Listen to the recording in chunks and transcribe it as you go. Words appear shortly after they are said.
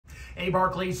Hey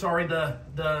Barkley, sorry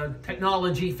the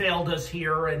technology failed us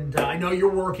here, and I know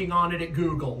you're working on it at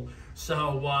Google.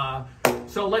 So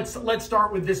let's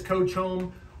start with this coach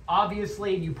home.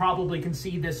 Obviously, you probably can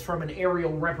see this from an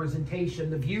aerial representation.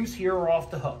 The views here are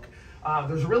off the hook.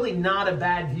 There's really not a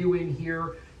bad view in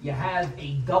here. You have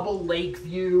a double lake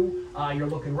view. You're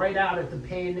looking right out at the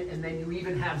pin, and then you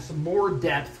even have some more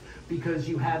depth because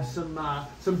you have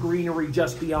some greenery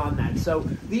just beyond that. So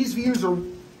these views are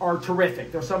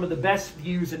terrific. They're some of the best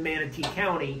views in Manatee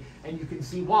County, and you can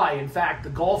see why. In fact, the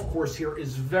golf course here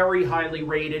is very highly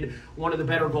rated, one of the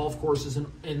better golf courses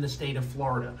in the state of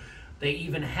Florida. They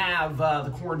even have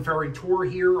the Corn Ferry Tour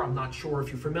here. I'm not sure if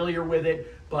you're familiar with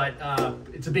it, but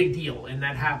it's a big deal, and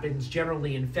that happens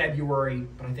generally in February,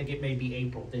 but I think it may be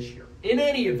April this year. In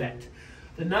any event,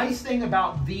 the nice thing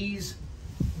about these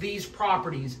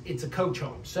properties, it's a coach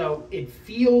home. So it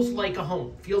feels like a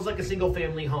home, feels like a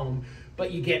single-family home,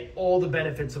 but you get all the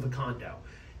benefits of a condo.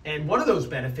 And one of those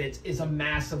benefits is a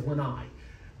massive lanai.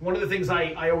 One of the things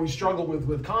I always struggle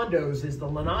with condos is the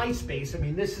lanai space. I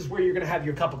mean, this is where you're going to have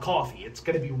your cup of coffee. It's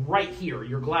going to be right here,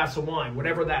 your glass of wine,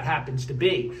 whatever that happens to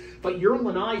be. But your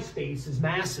lanai space is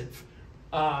massive.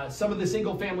 Some of the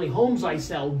single-family homes I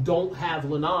sell don't have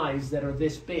lanais that are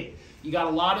this big. You got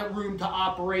a lot of room to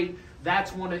operate.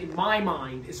 That's one of, in my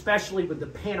mind, especially with the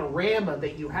panorama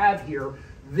that you have here,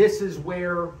 this is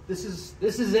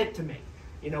it to me.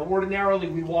 You know, ordinarily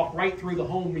we walk right through the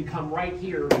home, we come right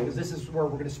here because this is where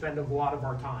we're going to spend a lot of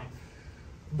our time.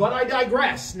 But I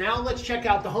digress. Now let's check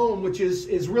out the home, which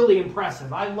is really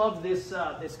impressive. I love this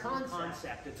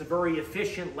concept. It's a very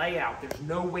efficient layout. There's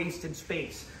no wasted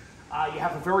space. You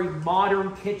have a very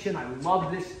modern kitchen. I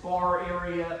love this bar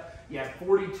area. You have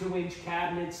 42-inch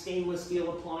cabinets, stainless steel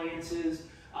appliances,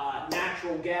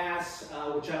 natural gas,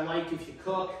 which I like if you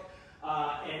cook.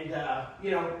 You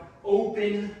know,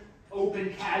 open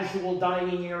casual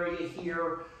dining area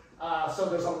here. So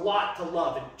there's a lot to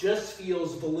love. It just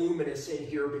feels voluminous in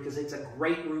here because it's a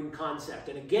great room concept.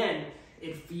 And again,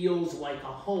 it feels like a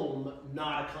home,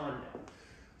 not a condo.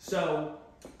 So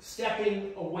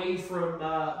stepping away from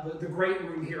the great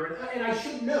room here, and I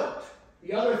should note,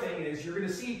 the other thing is you're going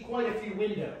to see quite a few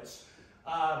windows.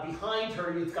 Behind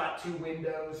her, you've got 2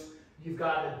 windows. You've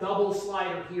got a double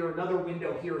slider here, another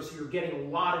window here, so you're getting a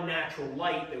lot of natural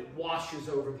light that washes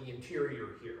over the interior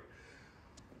here.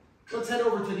 Let's head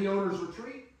over to the owner's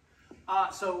retreat.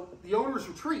 So the owner's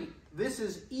retreat, this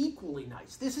is equally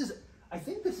nice. I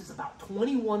think this is about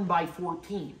 21 by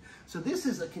 14. So this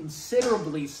is a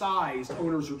considerably sized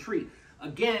owner's retreat.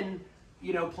 Again,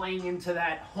 you know, playing into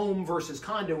that home versus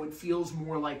condo, it feels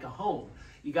more like a home.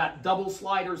 You got double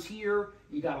sliders here.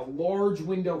 You got a large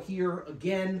window here.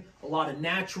 Again, a lot of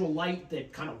natural light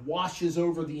that kind of washes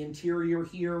over the interior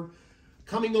here.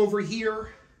 Coming over here,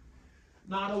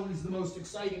 not always the most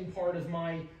exciting part of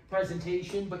my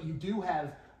presentation, but you do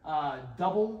have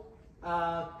double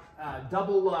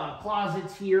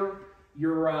closets here.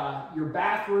 Your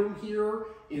bathroom here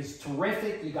is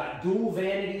terrific. You got dual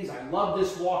vanities. I love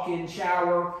this walk-in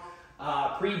shower.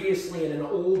 Previously in an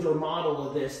older model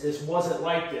of this wasn't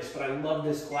like this, but I love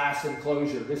this glass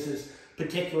enclosure. This is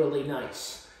particularly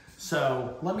nice.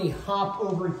 So let me hop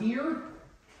over here,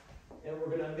 and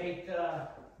we're going to make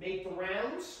the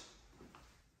rounds.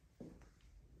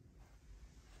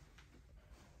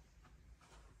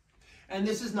 And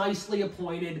this is nicely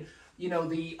appointed. You know,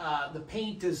 the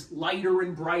paint is lighter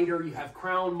and brighter. You have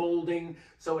crown molding,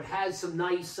 so it has some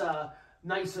nice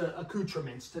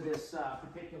accoutrements to this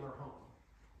particular home.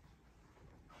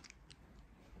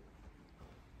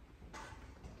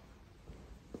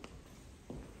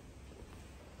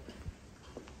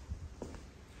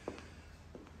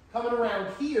 Coming around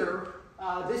here,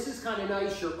 this is kind of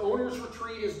nice. Your owner's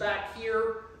retreat is back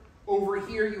here. Over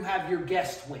here, you have your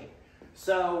guest wing.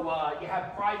 So you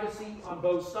have privacy on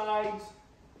both sides.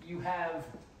 You have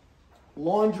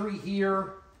laundry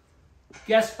here,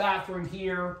 guest bathroom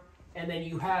here, and then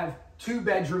you have 2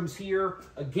 bedrooms here.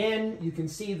 Again, you can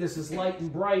see this is light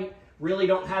and bright. Really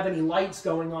don't have any lights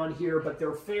going on here, but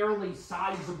they're fairly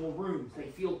sizable rooms.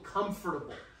 They feel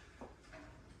comfortable.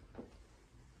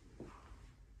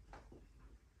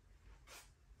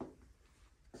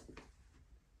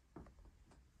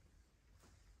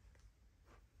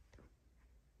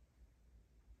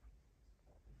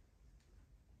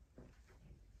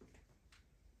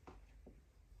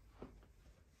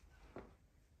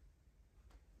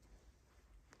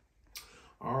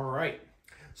 All right,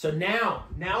 so now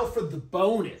for the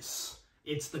bonus.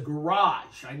 It's the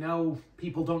garage. I know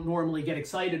people don't normally get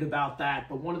excited about that,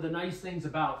 but one of the nice things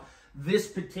about this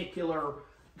particular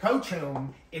coach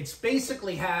home, it's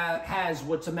basically has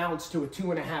what amounts to a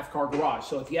 2.5 car garage.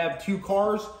 So if you have 2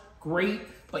 cars, great,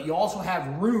 but you also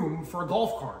have room for a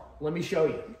golf cart. Let me show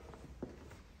you.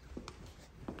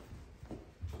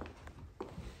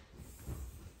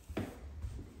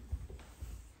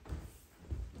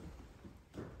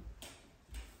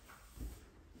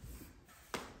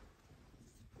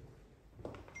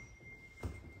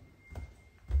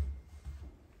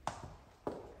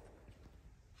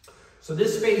 So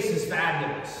this space is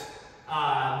fabulous.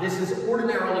 This is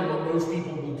ordinarily what most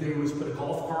people will do is put a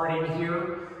golf cart in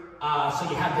here. So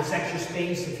you have this extra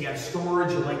space. If you have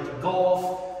storage, you like to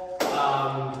golf,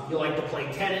 you like to play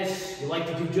tennis, you like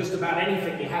to do just about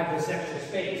anything, you have this extra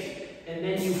space. And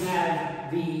then you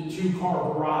have the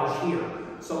 2-car garage here.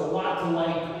 So a lot to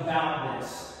like about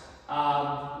this.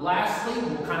 Lastly,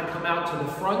 we'll kind of come out to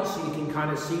the front so you can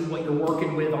kind of see what you're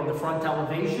working with on the front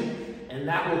elevation. And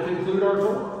that will conclude our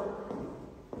tour.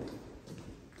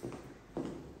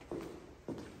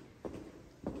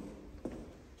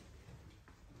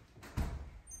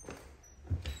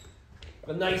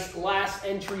 A nice glass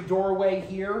entry doorway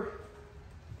here.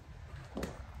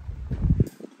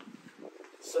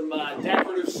 Some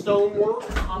decorative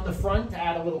stonework on the front to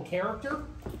add a little character.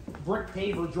 Brick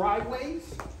paver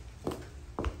driveways.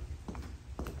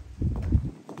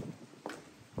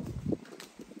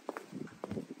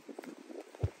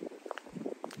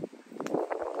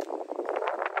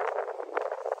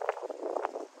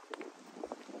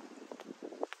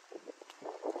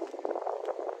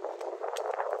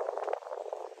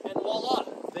 And voila,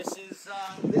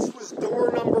 this was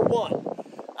door number 1.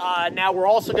 Now we're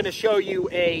also going to show you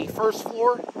a first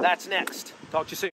floor. That's next. Talk to you soon.